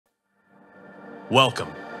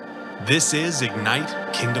Welcome. This is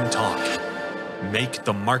Ignite Kingdom Talk. Make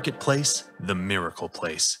the marketplace the miracle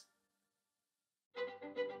place.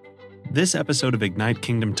 This episode of Ignite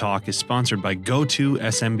Kingdom Talk is sponsored by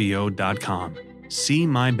GoToSMBO.com. See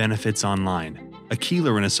my benefits online, a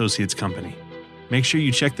Keeler and Associates company. Make sure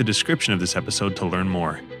you check the description of this episode to learn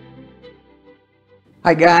more.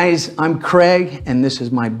 Hi guys, I'm Kraig, and this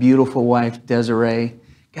is my beautiful wife, Desiree.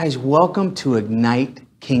 Guys, welcome to Ignite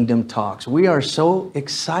Kingdom Talks. We are so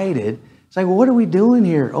excited. It's like, what are we doing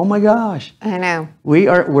here? Oh my gosh. I know.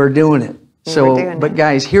 We're doing it. But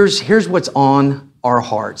guys, here's what's on our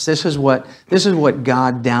hearts. This is what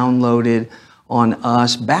God downloaded on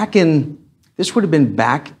us during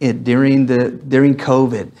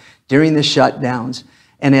COVID, during the shutdowns.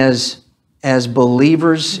 And as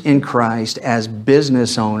believers in Christ, as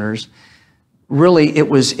business owners, really,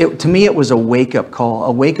 to me, it was a wake-up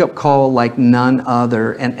call like none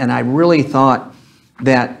other. And I really thought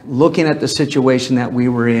that looking at the situation that we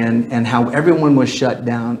were in and how everyone was shut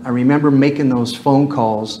down, I remember making those phone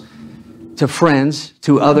calls to friends,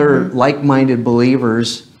 to other like-minded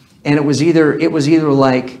believers, and it was either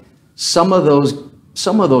like some of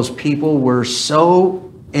those people were so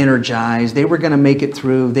energized, they were going to make it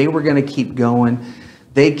through, they were going to keep going,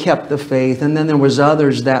 they kept the faith, and then there was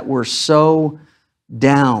others that were so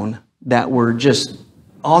down, that were just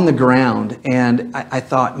on the ground. And I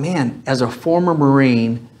thought, man, as a former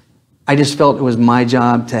Marine, I just felt it was my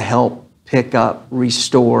job to help pick up,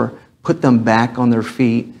 restore, put them back on their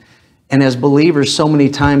feet. And as believers, so many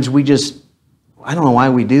times I don't know why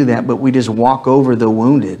we do that, but we just walk over the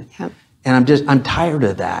wounded. Yep. And I'm tired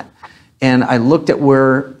of that. And I looked at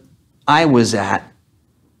where I was at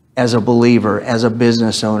as a believer, as a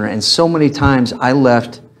business owner, and so many times I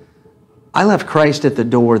left Christ at the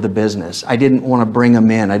door of the business. I didn't want to bring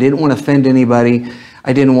him in. I didn't want to offend anybody.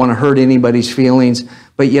 I didn't want to hurt anybody's feelings.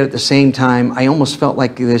 But yet at the same time, I almost felt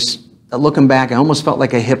like looking back, I almost felt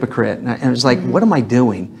like a hypocrite. And it was like, what am I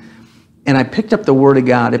doing? And I picked up the Word of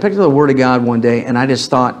God. I picked up the Word of God one day, and I just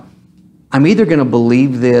thought, I'm either going to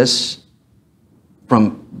believe this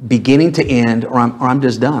from beginning to end, or I'm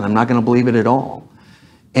just done. I'm not going to believe it at all.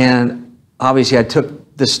 And obviously, I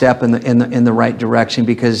took the step in the right direction,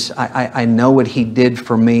 because I know what He did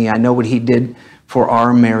for me. I know what He did for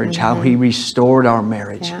our marriage, how He restored our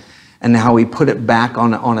marriage, and how He put it back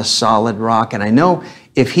on a solid rock. And I know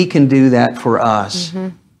if He can do that for us,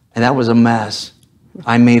 and that was a mess.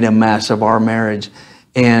 I made a mess of our marriage.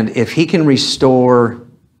 And if He can restore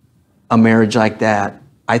a marriage like that,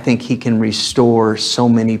 I think He can restore so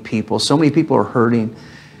many people. So many people are hurting.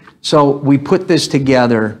 So we put this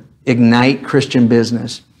together, Ignite Christian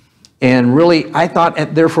Business. And really, I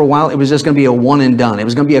thought there for a while, it was just going to be a one and done. It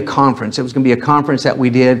was going to be a conference. It was going to be a conference that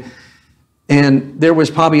we did. And there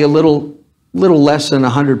was probably a little less than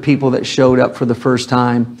 100 people that showed up for the first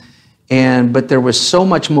time. But there was so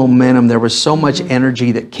much momentum. There was so much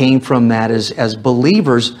energy that came from that. As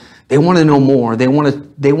believers, they want to know more. They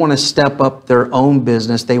want to step up their own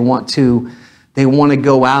business. They want to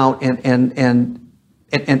go out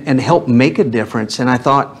and help make a difference. And I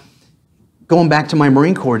thought, going back to my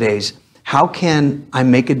Marine Corps days, how can I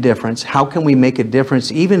make a difference? How can we make a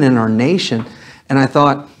difference even in our nation? And I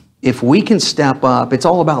thought, if we can step up, it's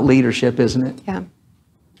all about leadership, isn't it? Yeah.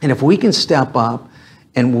 And if we can step up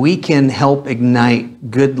and we can help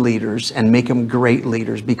ignite good leaders and make them great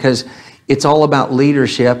leaders, because it's all about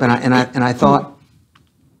leadership. And I thought,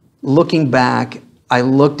 looking back, I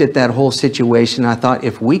looked at that whole situation. And I thought,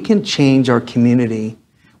 if we can change our community,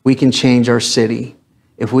 we can change our city.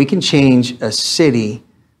 If we can change a city,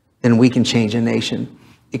 then we can change a nation.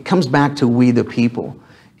 It comes back to we the people.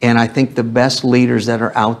 And I think the best leaders that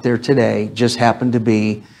are out there today just happen to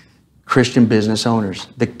be Christian business owners,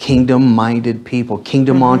 the kingdom-minded people,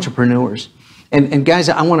 kingdom entrepreneurs. And guys,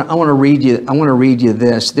 I want to read you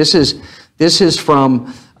this. This is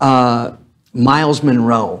from Miles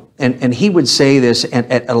Monroe, and he would say this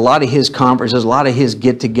at a lot of his conferences, a lot of his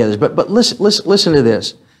get-togethers. But listen to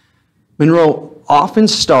this. Monroe often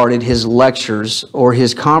started his lectures or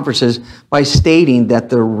his conferences by stating that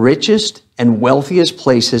the richest and wealthiest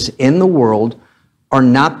places in the world are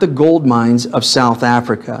not the gold mines of South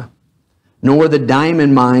Africa, nor the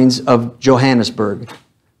diamond mines of Johannesburg,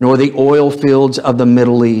 nor the oil fields of the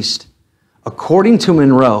Middle East. According to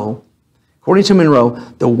Monroe,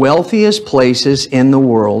 the wealthiest places in the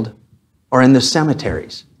world are in the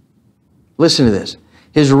cemeteries. Listen to this.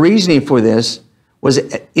 His reasoning for this was,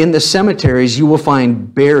 in the cemeteries you will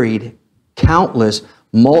find buried countless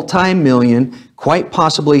multi-million, quite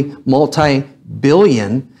possibly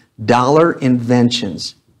multi-billion dollar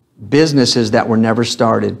inventions, businesses that were never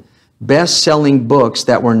started, best-selling books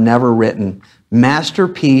that were never written,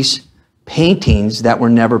 masterpiece paintings that were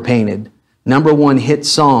never painted, #1 hit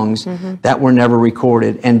songs that were never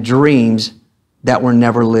recorded, and dreams that were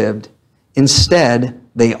never lived. Instead,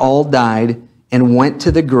 they all died and went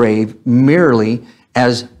to the grave merely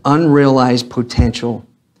as unrealized potential.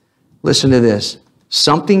 Listen to this.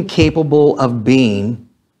 Something capable of being,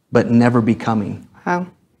 but never becoming. Wow,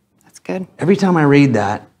 that's good. Every time I read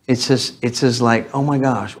that, it's just like, oh my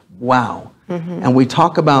gosh, wow. And we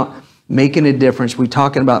talk about making a difference. We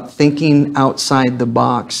talking about thinking outside the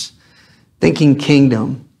box, thinking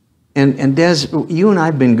kingdom. And Des, you and I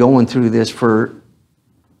have been going through this for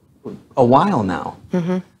a while now.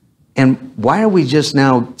 And why are we just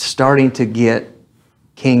now starting to get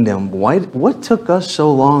kingdom? What took us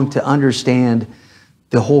so long to understand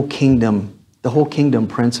the whole kingdom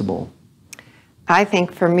principle? I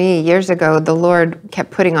think for me, years ago, the Lord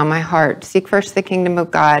kept putting on my heart, seek first the kingdom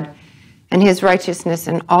of God and his righteousness,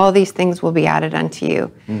 and all these things will be added unto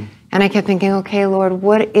you. And I kept thinking, okay, Lord,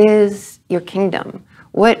 what is your kingdom?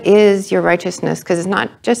 What is your righteousness? Because it's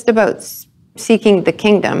not just about seeking the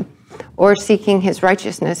kingdom or seeking his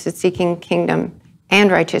righteousness. It's seeking kingdom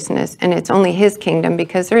and righteousness. And it's only his kingdom,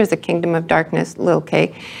 because there is a kingdom of darkness, little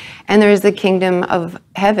k, and there is the kingdom of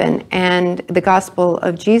heaven and the gospel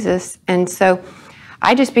of Jesus. And so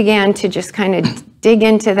I just began to just kind of dig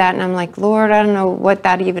into that. And I'm like, Lord, I don't know what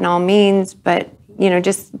that even all means, but, you know,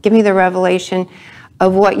 just give me the revelation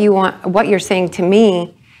of what you want, what you're saying to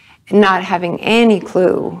me, not having any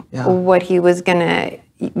clue what he was going to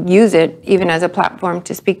use it even as a platform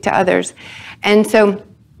to speak to others. And so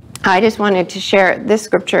I just wanted to share this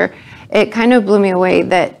scripture. It kind of blew me away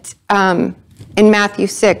that in Matthew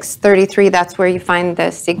 6:33, that's where you find the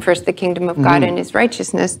seek first the kingdom of God and his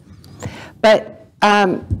righteousness. But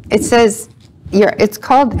it says, it's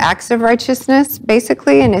called acts of righteousness,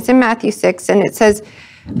 basically, and it's in Matthew 6, and it says,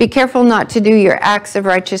 be careful not to do your acts of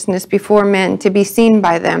righteousness before men to be seen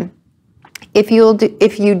by them. If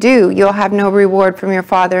you do, you'll have no reward from your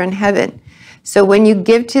Father in heaven. So when you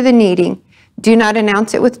give to the needy, do not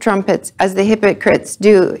announce it with trumpets, as the hypocrites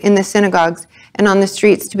do in the synagogues and on the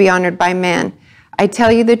streets to be honored by man. I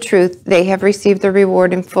tell you the truth, they have received the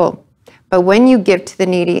reward in full. But when you give to the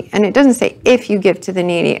needy, and it doesn't say if you give to the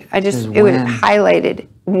needy, it was highlighted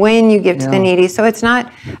when you give to the needy. So it's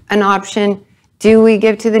not an option. Do we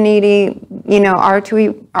give to the needy? You know,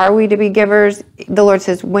 are we to be givers? The Lord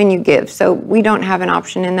says when you give. So we don't have an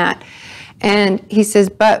option in that. And he says,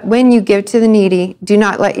 but when you give to the needy, do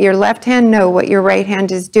not let your left hand know what your right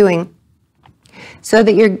hand is doing, so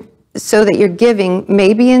that your giving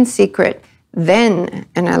may be in secret. Then,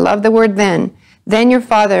 and I love the word then your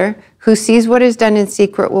Father who sees what is done in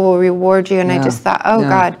secret will reward you. And I just thought,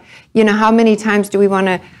 God, you know, how many times do we want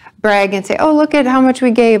to brag and say, oh, look at how much we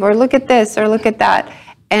gave, or look at this, or look at that,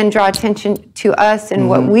 and draw attention to us and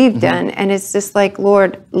what we've done. And it's just like,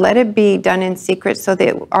 Lord, let it be done in secret so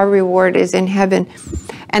that our reward is in heaven,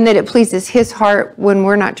 and that it pleases his heart when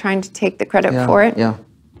we're not trying to take the credit for it.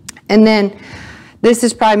 And then this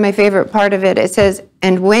is probably my favorite part of it. It says,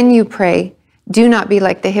 and when you pray, do not be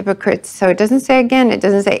like the hypocrites. So it doesn't say again, it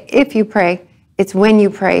doesn't say if you pray, it's when you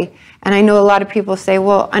pray. And I know a lot of people say,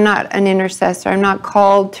 well, I'm not an intercessor, I'm not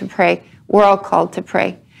called to pray. We're all called to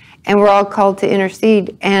pray, and we're all called to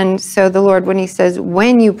intercede. And so the Lord, when he says,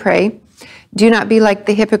 when you pray, do not be like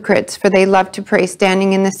the hypocrites, for they love to pray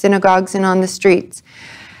standing in the synagogues and on the streets,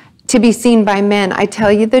 to be seen by men. I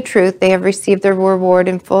tell you the truth, they have received their reward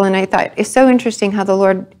in full. And I thought, it's so interesting how the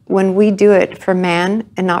Lord, when we do it for man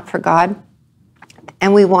and not for God,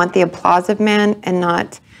 and we want the applause of man and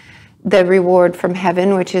not the reward from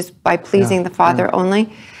heaven, which is by pleasing the Father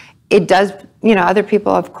only. It does, you know, other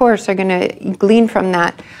people, of course, are going to glean from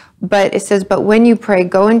that. But it says, but when you pray,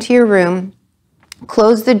 go into your room,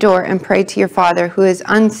 close the door, and pray to your Father who is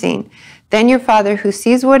unseen. Then your Father who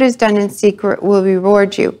sees what is done in secret will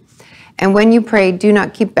reward you. And when you pray, do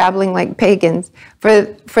not keep babbling like pagans, for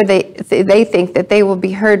they think that they will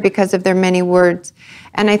be heard because of their many words.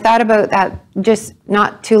 And I thought about that just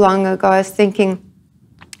not too long ago. I was thinking,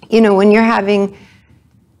 you know, when you're having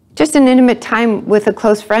just an intimate time with a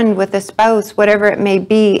close friend, with a spouse, whatever it may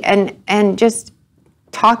be, and just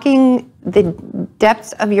talking the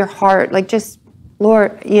depths of your heart, like just,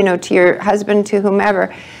 Lord, you know, to your husband, to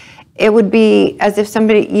whomever, it would be as if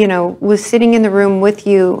somebody, you know, was sitting in the room with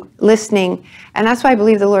you, listening. And that's why I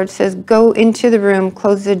believe the Lord says, go into the room,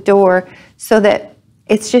 close the door, so that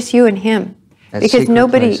it's just you and him. Because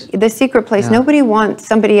nobody, the secret place, nobody wants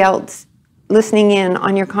somebody else listening in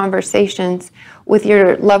on your conversations with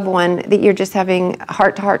your loved one that you're just having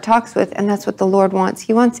heart-to-heart talks with. And that's what the Lord wants.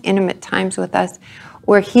 He wants intimate times with us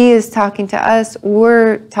where he is talking to us,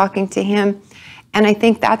 we're talking to him. And I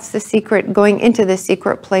think that's the secret, going into the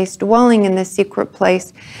secret place, dwelling in the secret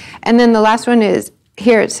place. And then the last one is,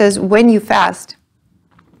 here it says, when you fast,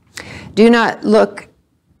 do not look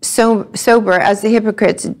sober as the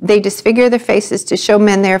hypocrites. They disfigure their faces to show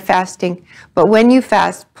men they are fasting. But when you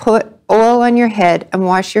fast, put oil on your head and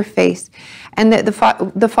wash your face, and that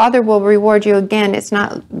the Father will reward you. Again, it's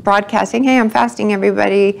not broadcasting, hey, I'm fasting,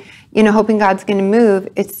 everybody, hoping God's going to move.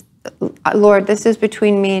 It's, Lord, this is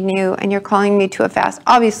between me and you, and you're calling me to a fast.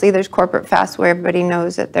 Obviously, there's corporate fasts where everybody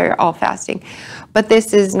knows that they're all fasting. But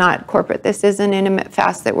this is not corporate. This is an intimate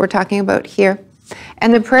fast that we're talking about here.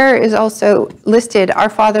 And the prayer is also listed, Our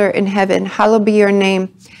Father in heaven, hallowed be your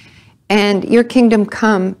name, and your kingdom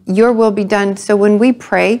come, your will be done. So when we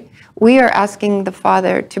pray, we are asking the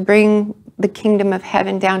Father to bring the kingdom of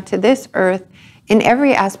heaven down to this earth in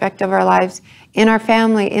every aspect of our lives, in our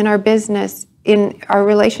family, in our business, in our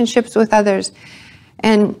relationships with others.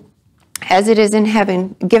 And as it is in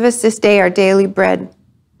heaven, give us this day our daily bread.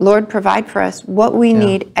 Lord, provide for us what we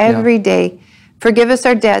need every day. Forgive us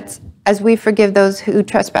our debts as we forgive those who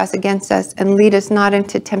trespass against us, and lead us not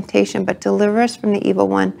into temptation, but deliver us from the evil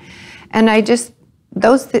one. And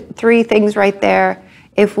those three things right there,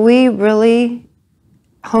 if we really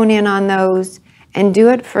hone in on those and do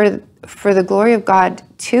it for the glory of God,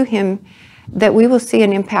 to him, that we will see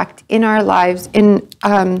an impact in our lives. In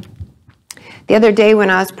the other day when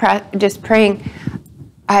I was just praying,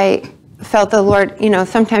 I felt the Lord,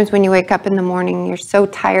 sometimes when you wake up in the morning, you're so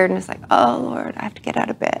tired and it's like, oh Lord, I have to get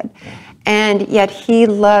out of bed. And yet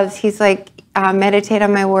he's like, meditate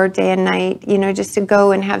on my word day and night, just to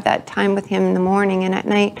go and have that time with him in the morning and at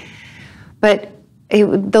night. But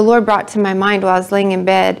the Lord brought to my mind while I was laying in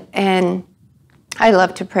bed, and I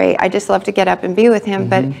love to pray. I just love to get up and be with him.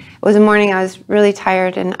 But it was a morning I was really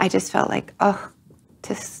tired, and I just felt like,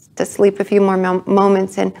 to sleep a few more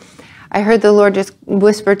moments. And I heard the Lord just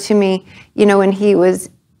whisper to me, when he was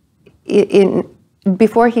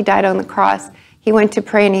before he died on the cross, he went to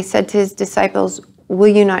pray, and he said to his disciples, will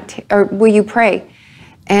you pray?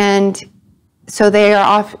 And so they are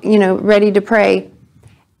off, ready to pray,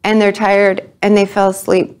 and they're tired, and they fell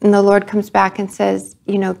asleep. And the Lord comes back and says,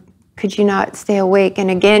 could you not stay awake? And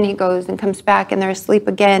again, he goes and comes back, and they're asleep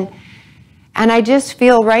again. And I just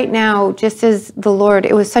feel right now, just as the Lord,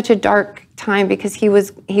 it was such a dark time because he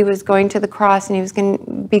was going to the cross, and he was going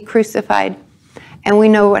to be crucified. And we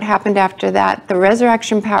know what happened after that. The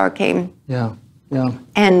resurrection power came. Yeah.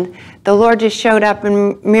 And the Lord just showed up,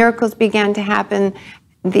 and miracles began to happen.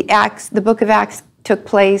 The book of Acts took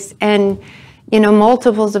place, and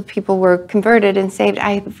multiples of people were converted and saved.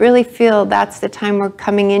 I really feel that's the time we're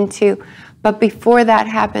coming into. But before that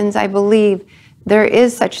happens, I believe there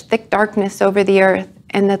is such thick darkness over the earth,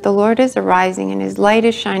 and that the Lord is arising, and his light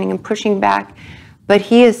is shining and pushing back. But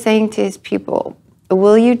he is saying to his people,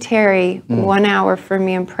 will you tarry 1 hour for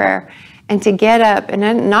me in prayer? And to get up,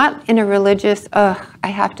 and not in a religious, I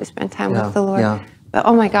have to spend time with the Lord. But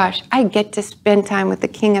oh my gosh, I get to spend time with the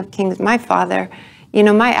King of Kings, my Father,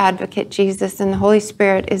 my advocate, Jesus, and the Holy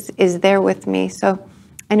Spirit is there with me. So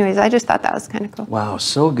anyways, I just thought that was kind of cool. Wow,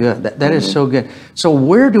 so good. That is so good. So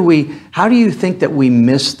how do you think that we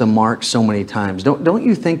miss the mark so many times? Don't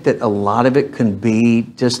you think that a lot of it can be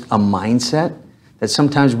just a mindset? That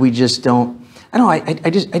sometimes we just don't, I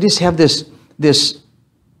just have this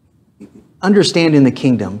understanding the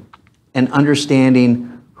kingdom and understanding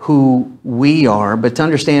who we are, but to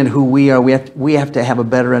understand who we are, we have to have a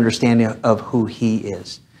better understanding of who he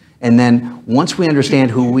is. And then once we understand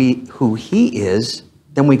who he is,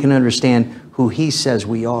 then we can understand who he says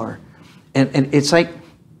we are. And it's like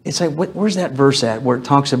where's that verse at where it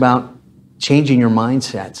talks about changing your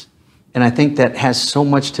mindsets? And I think that has so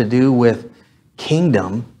much to do with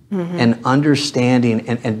kingdom and understanding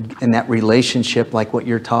and that relationship, like what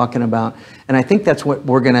you're talking about. And I think that's what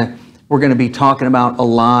we're gonna be talking about a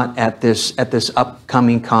lot at this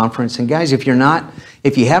upcoming conference. And guys, if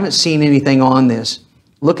you haven't seen anything on this,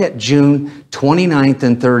 look at June 29th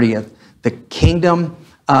and 30th. The kingdom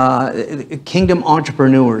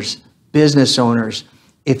entrepreneurs, business owners.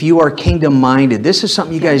 If you are kingdom minded, this is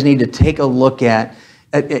something you guys need to take a look at.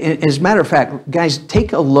 As a matter of fact, guys,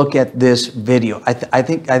 take a look at this video. I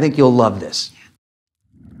think you'll love this.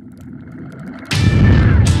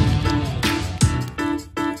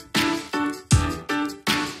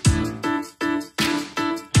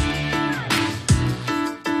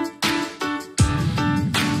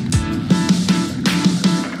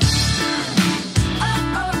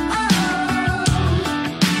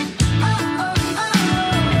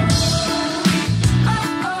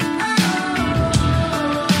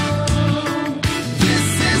 This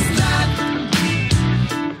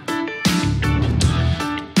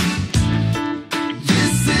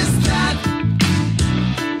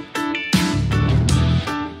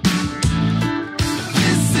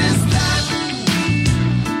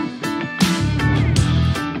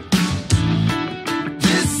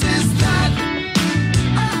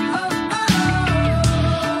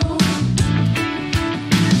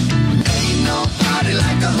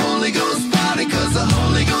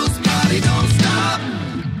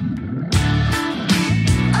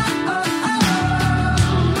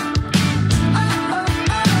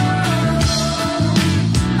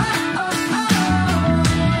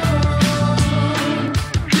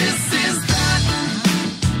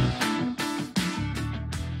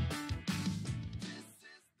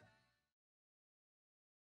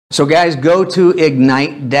So guys, go to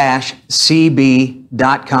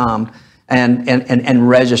ignite-cb.com and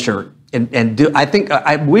register. And do, I think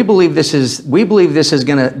we believe this is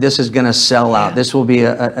gonna sell out. This will be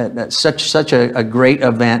such a great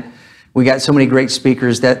event. We got so many great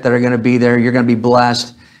speakers that are going to be there. You're going to be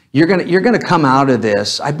blessed. You're going to come out of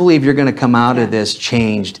this. I believe you're going to come out of this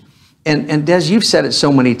changed. And Des, you've said it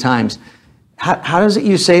so many times. How does it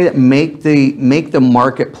you say that make the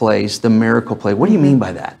marketplace the miracle place? What do you mean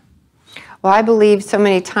by that? Well, I believe so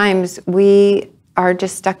many times we are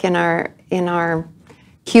just stuck in our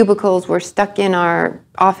cubicles. We're stuck in our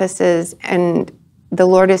offices, and the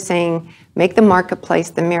Lord is saying, make the marketplace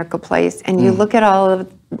the miracle place. And you look at all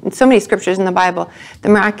of so many scriptures in the Bible. The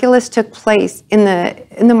miraculous took place in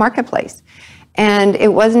the marketplace, and it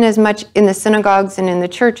wasn't as much in the synagogues and in the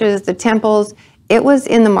churches, the temples. It was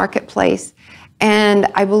in the marketplace. And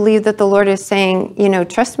I believe that the Lord is saying,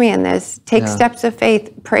 trust me in this. Take steps of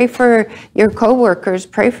faith. Pray for your coworkers.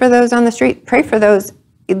 Pray for those on the street. Pray for those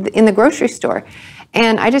in the grocery store.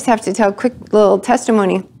 And I just have to tell a quick little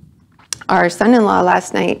testimony. Our son-in-law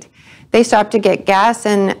last night, they stopped to get gas,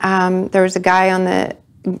 and there was a guy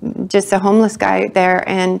just a homeless guy there,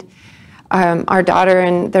 and our daughter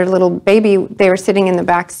and their little baby, they were sitting in the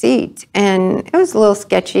back seat, and it was a little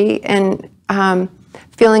sketchy, and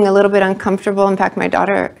feeling a little bit uncomfortable. In fact, my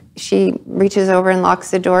daughter, she reaches over and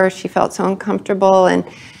locks the door. She felt so uncomfortable,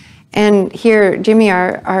 and here, Jimmy,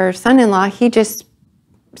 our son-in-law, he just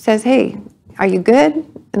says, "Hey, are you good?"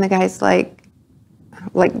 And the guy's like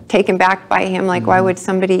taken back by him, like, why would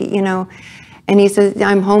somebody, and he says,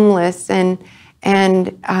 "I'm homeless," and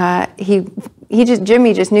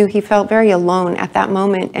Jimmy just knew he felt very alone at that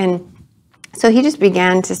moment, and so he just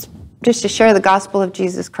began to share the gospel of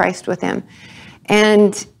Jesus Christ with him,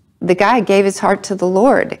 and the guy gave his heart to the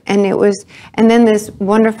Lord, and then this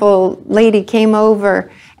wonderful lady came over,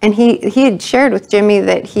 and he had shared with Jimmy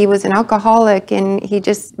that he was an alcoholic and he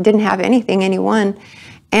just didn't have anyone.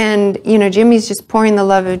 And, Jimmy's just pouring the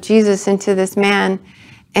love of Jesus into this man.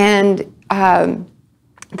 And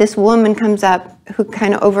this woman comes up who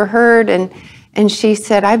kind of overheard, and she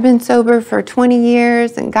said, "I've been sober for 20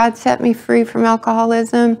 years and God set me free from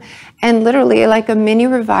alcoholism." And literally like a mini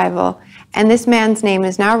revival. And this man's name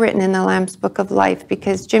is now written in the Lamb's Book of Life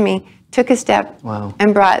because Jimmy took a step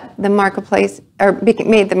and brought the marketplace, or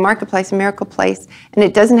made the marketplace a miracle place. And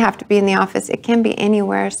it doesn't have to be in the office. It can be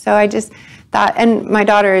anywhere. So I just thought, and my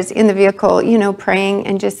daughter is in the vehicle, praying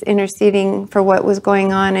and just interceding for what was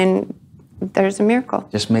going on. And there's a miracle.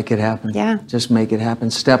 Just make it happen. Yeah. Just make it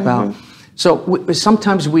happen. Step out. So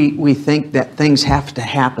sometimes we think that things have to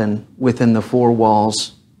happen within the four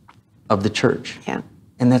walls of the church. Yeah.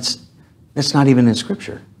 And that's not even in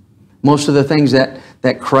Scripture. Most of the things that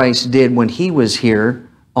Christ did when he was here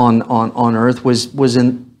on earth was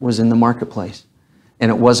in the marketplace, and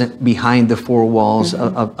it wasn't behind the four walls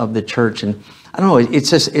of the church. And I don't know, it's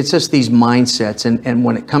just these mindsets. And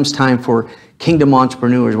when it comes time for kingdom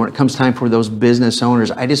entrepreneurs, when it comes time for those business owners,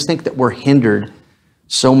 I just think that we're hindered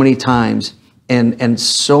so many times, and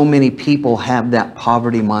so many people have that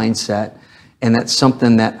poverty mindset, and that's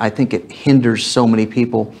something that I think it hinders so many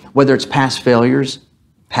people, whether it's past failures,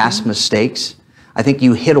 past mistakes. I think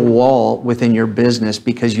you hit a wall within your business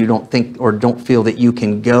because you don't think or don't feel that you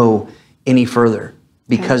can go any further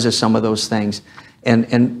because of some of those things.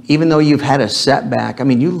 And even though you've had a setback, I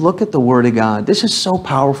mean, you look at the Word of God. This is so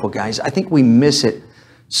powerful, guys. I think we miss it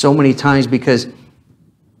so many times because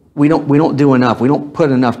we don't do enough. We don't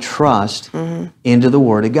put enough trust into the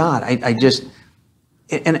Word of God. And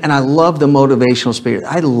I love the motivational spirit.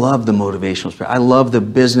 I love the motivational spirit. I love the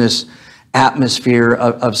business atmosphere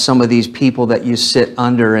of some of these people that you sit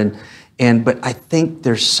under, but I think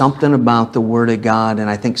there's something about the Word of God, and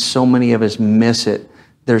I think so many of us miss it.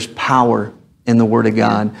 There's power in the Word of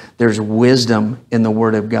God. There's wisdom in the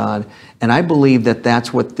Word of God, and I believe that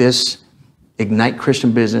that's what this Ignite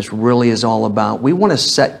Christian Business really is all about. We want to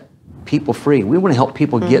set people free. We want to help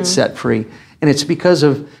people get set free, and it's because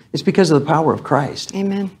of the power of Christ.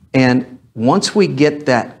 Amen. And once we get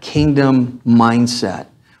that kingdom mindset,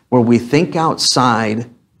 where we think outside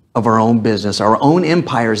of our own business, our own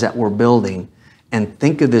empires that we're building, and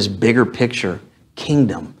think of this bigger picture,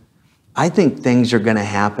 kingdom, I think things are going to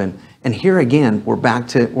happen. And here again, we're back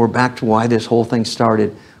to why this whole thing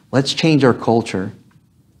started. Let's change our culture.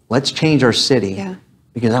 Let's change our city,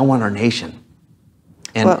 because I want our nation.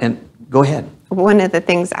 And go ahead. One of the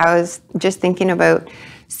things I was just thinking about,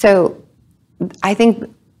 so I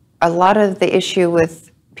think a lot of the issue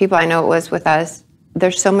with people, I know it was with us,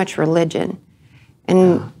 there's so much religion,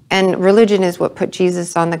 and religion is what put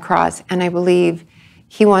Jesus on the cross. And I believe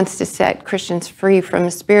he wants to set Christians free from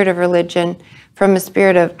a spirit of religion, from a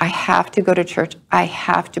spirit of, I have to go to church, I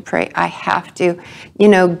have to pray, I have to,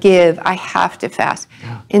 give, I have to fast.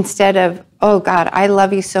 Yeah. Instead of, oh God, I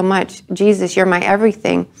love you so much. Jesus, you're my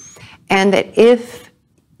everything. And that if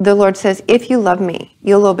the Lord says, if you love me,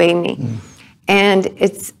 you'll obey me. Mm. And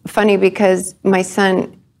it's funny because my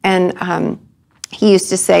son, and he used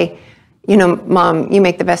to say, Mom, you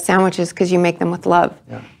make the best sandwiches because you make them with love.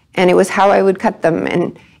 Yeah. And it was how I would cut them.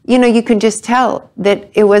 And, you could just tell that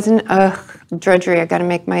it wasn't a drudgery. I got to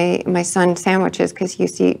make my son sandwiches because, you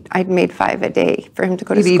see, I'd made 5 a day for him to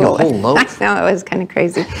go to school. He'd eat a whole loaf. I know, it was kind of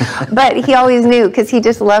crazy. But he always knew because he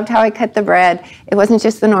just loved how I cut the bread. It wasn't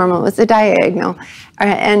just the normal, it was the diagonal.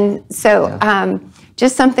 And so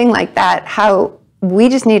just something like that, how we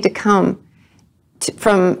just need to come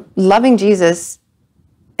from loving Jesus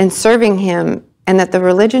and serving him, and that the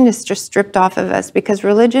religion is just stripped off of us, because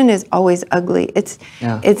religion is always ugly.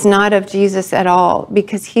 It's not of Jesus at all,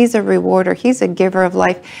 because he's a rewarder. He's a giver of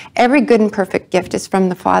life. Every good and perfect gift is from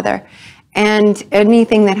the Father. And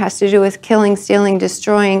anything that has to do with killing, stealing,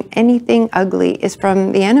 destroying, anything ugly is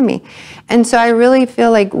from the enemy. And so I really feel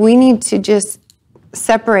like we need to just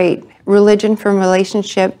separate religion from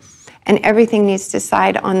relationship, and everything needs to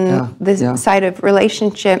side on the side of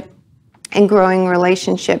relationship and growing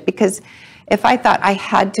relationship. Because if I thought I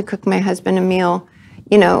had to cook my husband a meal,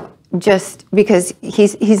 just because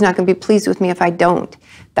he's not going to be pleased with me if I don't,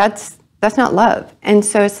 that's not love. And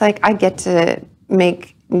so it's like I get to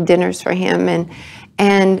make dinners for him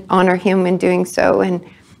and honor him in doing so. And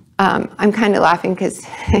I'm kind of laughing because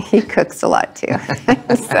he cooks a lot too.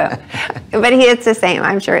 But it's the same.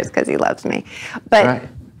 I'm sure it's because he loves me. But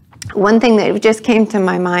one thing that just came to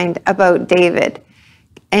my mind about David,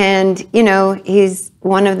 and, he's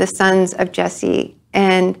one of the sons of Jesse,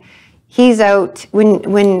 and he's out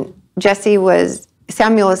when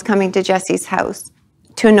Samuel was coming to Jesse's house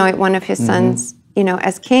to anoint one of his sons,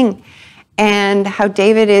 as king, and how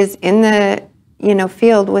David is in the,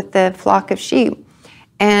 field with the flock of sheep.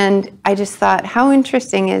 And I just thought, how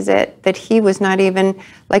interesting is it that he was not even,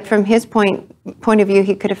 like from his point of view,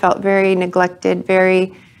 he could have felt very neglected,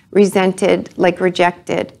 very resented, like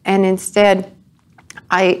rejected. And instead,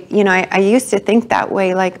 I used to think that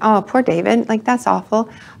way, like, oh, poor David, like that's awful.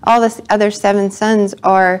 All the other 7 sons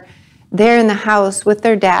are there in the house with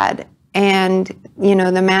their dad, and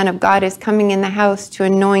the man of God is coming in the house to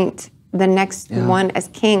anoint the next one as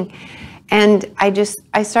king. And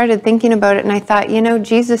I started thinking about it, and I thought,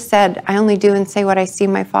 Jesus said, I only do and say what I see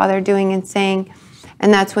my Father doing and saying,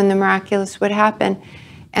 and that's when the miraculous would happen.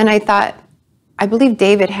 And I thought, I believe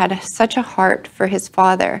David had such a heart for his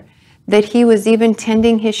father that he was even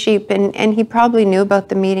tending his sheep, and he probably knew about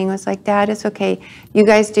the meeting, was like, Dad, it's okay, you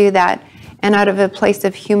guys do that. And out of a place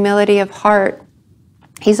of humility of heart,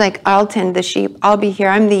 he's like, I'll tend the sheep, I'll be here,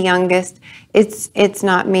 I'm the youngest, it's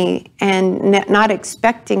not me, and not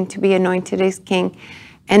expecting to be anointed as king.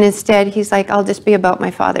 And instead, he's like, I'll just be about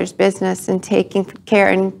my Father's business and taking care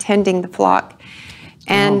and tending the flock.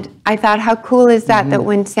 And I thought, how cool is that, that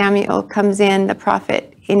when Samuel comes in, the prophet,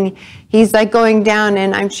 and he's like going down,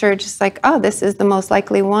 and I'm sure just like, oh, this is the most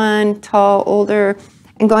likely one, tall, older,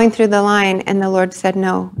 and going through the line, and the Lord said,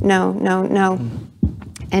 no, no, no, no.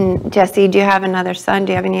 And Jesse, do you have another son?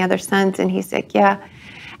 Do you have any other sons? And he's like, yeah.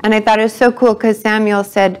 And I thought it was so cool because Samuel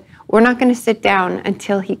said, we're not going to sit down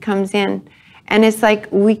until he comes in. And it's like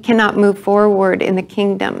we cannot move forward in the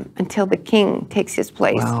kingdom until the king takes his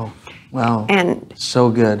place. Wow. And so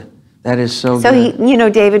good. That is so good. So he,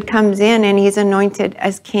 David comes in and he's anointed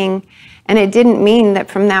as king. And it didn't mean that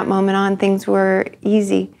from that moment on things were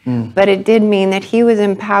easy, but it did mean that he was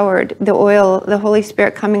empowered, the oil, the Holy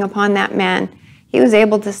Spirit coming upon that man. He was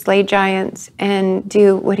able to slay giants and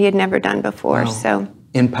do what he had never done before. Wow. So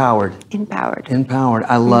Empowered.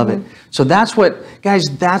 I love it. So that's what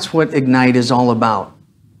Ignite is all about.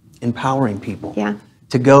 Empowering people. Yeah.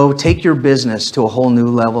 To go take your business to a whole new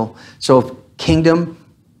level. So if kingdom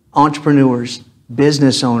entrepreneurs,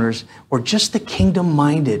 business owners, or just the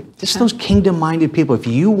kingdom-minded, just those kingdom-minded people, if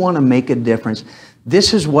you want to make a difference,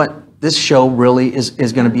 this is what this show really is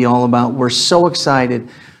going to be all about. We're so excited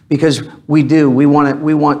because we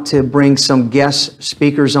want to bring some guest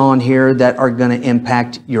speakers on here that are going to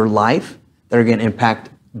impact your life, that are going to impact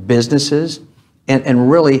businesses,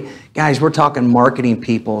 and really, guys, we're talking marketing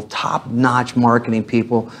people, top-notch marketing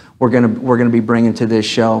people. We're gonna be bringing to this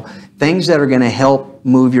show things that are going to help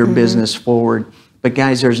move your business forward. But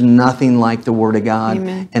guys, there's nothing like the Word of God.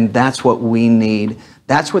 Amen. And that's what we need.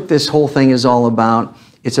 That's what this whole thing is all about.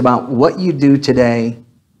 It's about what you do today,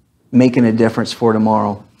 making a difference for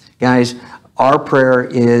tomorrow. Guys, our prayer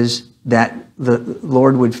is that the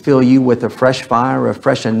Lord would fill you with a fresh fire, a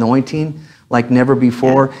fresh anointing like never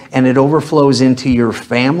before, and it overflows into your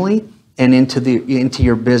family and into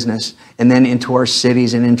your business, and then into our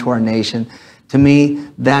cities and into our nation. To me,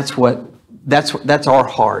 that's our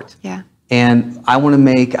heart. Yeah. And I want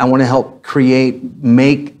to help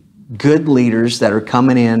make good leaders that are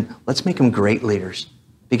coming in. Let's make them great leaders,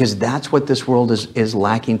 because that's what this world is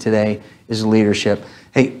lacking today, is leadership.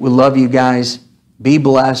 Hey, we love you guys. Be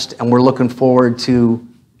blessed, and we're looking forward to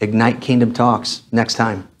Ignite Kingdom Talks next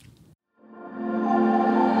time.